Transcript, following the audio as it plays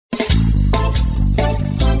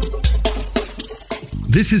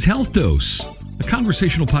This is Health Dose, a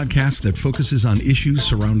conversational podcast that focuses on issues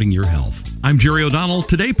surrounding your health. I'm Jerry O'Donnell.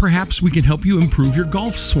 Today, perhaps we can help you improve your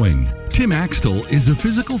golf swing. Tim Axtell is a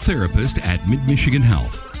physical therapist at Mid-Michigan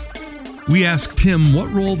Health. We asked Tim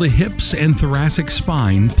what role the hips and thoracic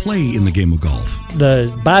spine play in the game of golf.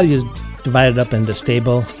 The body is divided up into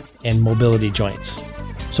stable and mobility joints.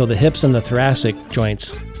 So the hips and the thoracic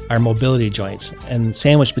joints are mobility joints, and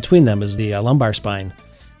sandwiched between them is the lumbar spine,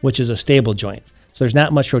 which is a stable joint. So there's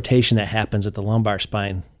not much rotation that happens at the lumbar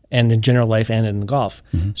spine and in general life and in golf.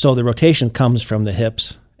 Mm-hmm. So the rotation comes from the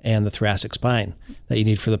hips and the thoracic spine that you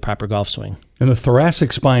need for the proper golf swing. And the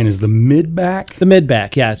thoracic spine is the mid-back? The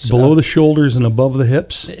mid-back, yeah. It's below the shoulders and above the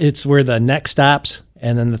hips? It's where the neck stops,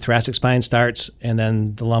 and then the thoracic spine starts, and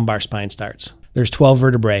then the lumbar spine starts. There's 12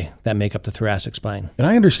 vertebrae that make up the thoracic spine. And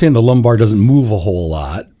I understand the lumbar doesn't move a whole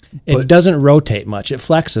lot. It doesn't rotate much. It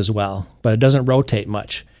flexes well, but it doesn't rotate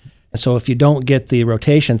much. And so if you don't get the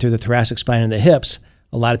rotation through the thoracic spine and the hips,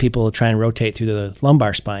 a lot of people will try and rotate through the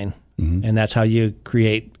lumbar spine. Mm-hmm. And that's how you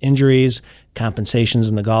create injuries, compensations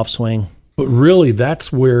in the golf swing. But really,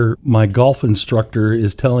 that's where my golf instructor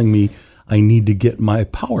is telling me I need to get my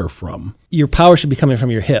power from. Your power should be coming from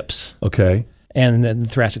your hips. Okay. And then the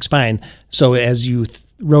thoracic spine. So as you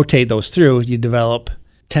rotate those through, you develop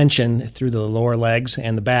tension through the lower legs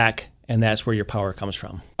and the back, and that's where your power comes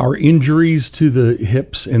from. Are injuries to the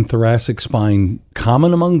hips and thoracic spine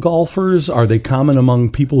common among golfers? Are they common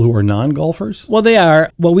among people who are non-golfers? Well, they are.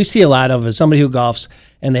 What we see a lot of is somebody who golfs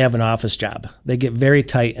and they have an office job. They get very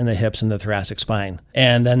tight in the hips and the thoracic spine,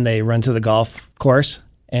 and then they run to the golf course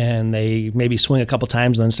and they maybe swing a couple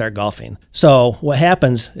times and then start golfing. So what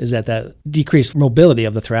happens is that decreased mobility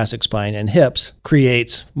of the thoracic spine and hips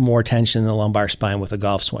creates more tension in the lumbar spine with a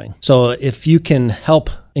golf swing. So if you can help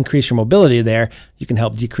increase your mobility there, you can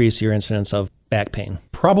help decrease your incidence of back pain.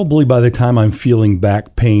 Probably by the time I'm feeling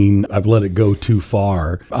back pain, I've let it go too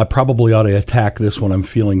far. I probably ought to attack this when I'm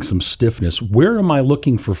feeling some stiffness. Where am I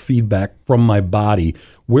looking for feedback from my body?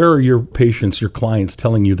 Where are your patients, your clients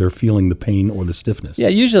telling you they're feeling the pain or the stiffness? Yeah,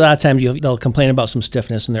 usually a lot of times they'll complain about some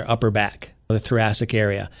stiffness in their upper back, the thoracic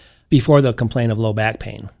area, before they'll complain of low back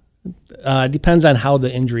pain. It depends on how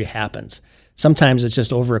the injury happens. Sometimes it's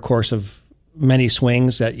just over a course of many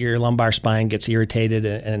swings that your lumbar spine gets irritated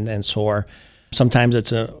and sore. Sometimes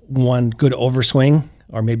it's one good overswing,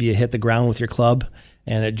 or maybe you hit the ground with your club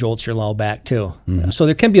and it jolts your low back too. Mm-hmm. So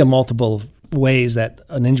there can be a multiple ways that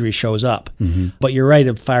an injury shows up. Mm-hmm. But you're right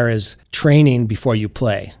as far as training before you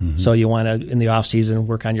play. Mm-hmm. So you want to, in the off season,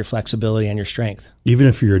 work on your flexibility and your strength. Even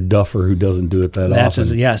if you're a duffer who doesn't do it that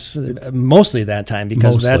often. Yes, mostly that time,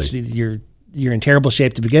 because you're in terrible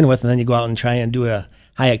shape to begin with, and then you go out and try and do a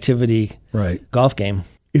high activity golf game.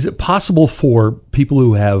 Is it possible for people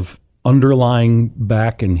who have underlying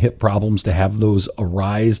back and hip problems to have those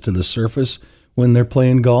arise to the surface when they're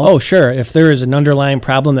playing golf? Oh, sure. If there is an underlying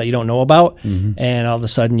problem that you don't know about, mm-hmm. and all of a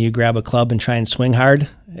sudden you grab a club and try and swing hard,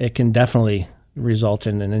 it can definitely result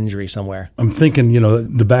in an injury somewhere. I'm thinking,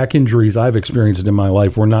 the back injuries I've experienced in my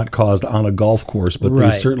life were not caused on a golf course, but they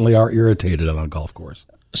certainly are irritated on a golf course.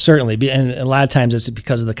 Certainly. And a lot of times it's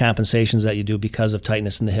because of the compensations that you do because of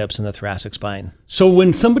tightness in the hips and the thoracic spine. So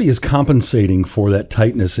when somebody is compensating for that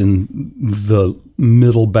tightness in the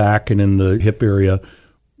middle back and in the hip area,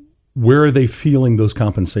 where are they feeling those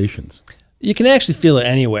compensations? You can actually feel it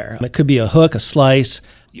anywhere. It could be a hook, a slice,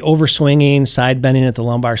 overswinging, side bending at the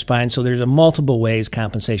lumbar spine. So there's multiple ways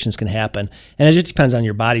compensations can happen. And it just depends on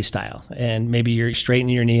your body style. And maybe you're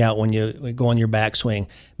straightening your knee out when you go on your backswing.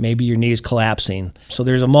 Maybe your knee is collapsing. So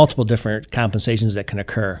there's multiple different compensations that can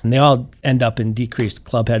occur. And they all end up in decreased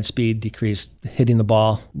club head speed, decreased hitting the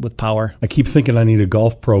ball with power. I keep thinking I need a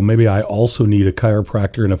golf pro. Maybe I also need a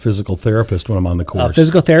chiropractor and a physical therapist when I'm on the course. A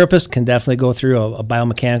physical therapist can definitely go through a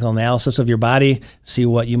biomechanical analysis of your body, see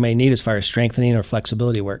what you may need as far as strengthening or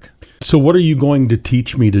flexibility work. So what are you going to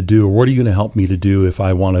teach me to do, or what are you going to help me to do if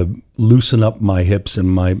I want to loosen up my hips and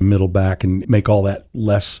my middle back and make all that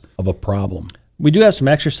less of a problem? We do have some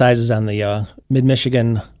exercises on the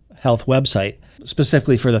Mid-Michigan Health website,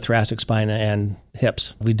 specifically for the thoracic spine and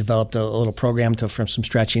hips. We developed a little program from some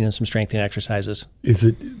stretching and some strengthening exercises. Is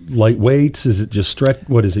it light weights? Is it just stretch?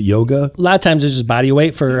 What is it, yoga? A lot of times it's just body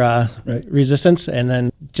weight for resistance, and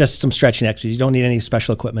then just some stretching exercises. You don't need any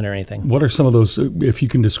special equipment or anything. What are some of those, if you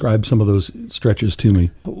can describe some of those stretches to me?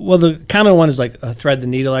 Well, the common one is like a thread the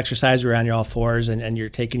needle exercise where you're on your all fours and you're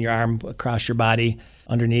taking your arm across your body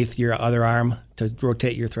underneath your other arm to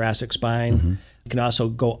rotate your thoracic spine. Mm-hmm. You can also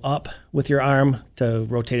go up with your arm to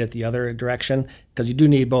rotate it the other direction, because you do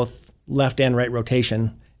need both left and right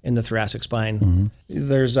rotation in the thoracic spine.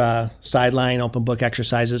 There's sideline, open book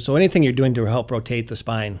exercises. So anything you're doing to help rotate the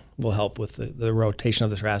spine will help with the rotation of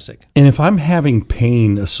the thoracic. And if I'm having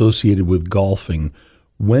pain associated with golfing,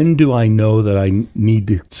 when do I know that I need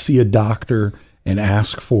to see a doctor and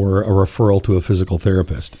ask for a referral to a physical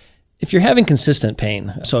therapist? If you're having consistent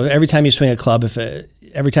pain, so every time you swing a club,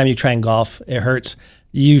 every time you try and golf, it hurts,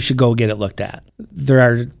 you should go get it looked at. There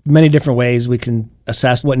are many different ways we can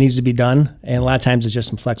assess what needs to be done, and a lot of times it's just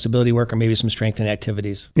some flexibility work or maybe some strengthening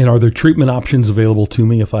activities. And are there treatment options available to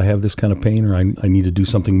me if I have this kind of pain, or I need to do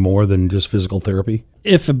something more than just physical therapy?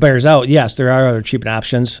 If it bears out, yes, there are other treatment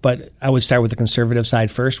options, but I would start with the conservative side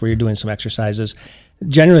first, where you're doing some exercises.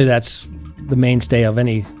 Generally, that's the mainstay of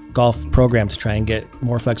any golf program, to try and get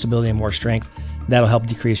more flexibility and more strength. That'll help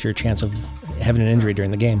decrease your chance of having an injury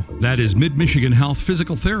during the game. That is Mid-Michigan Health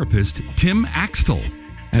physical therapist Tim Axtell.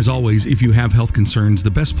 As always, if you have health concerns,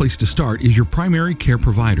 the best place to start is your primary care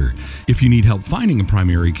provider. If you need help finding a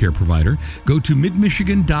primary care provider, go to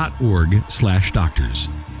midmichigan.org/doctors.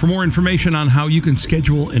 For more information on how you can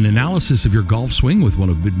schedule an analysis of your golf swing with one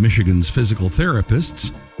of Mid-Michigan's physical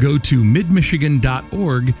therapists, go to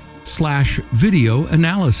midmichigan.org/video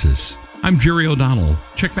analysis. I'm Jerry O'Donnell.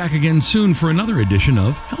 Check back again soon for another edition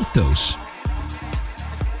of Health Dose.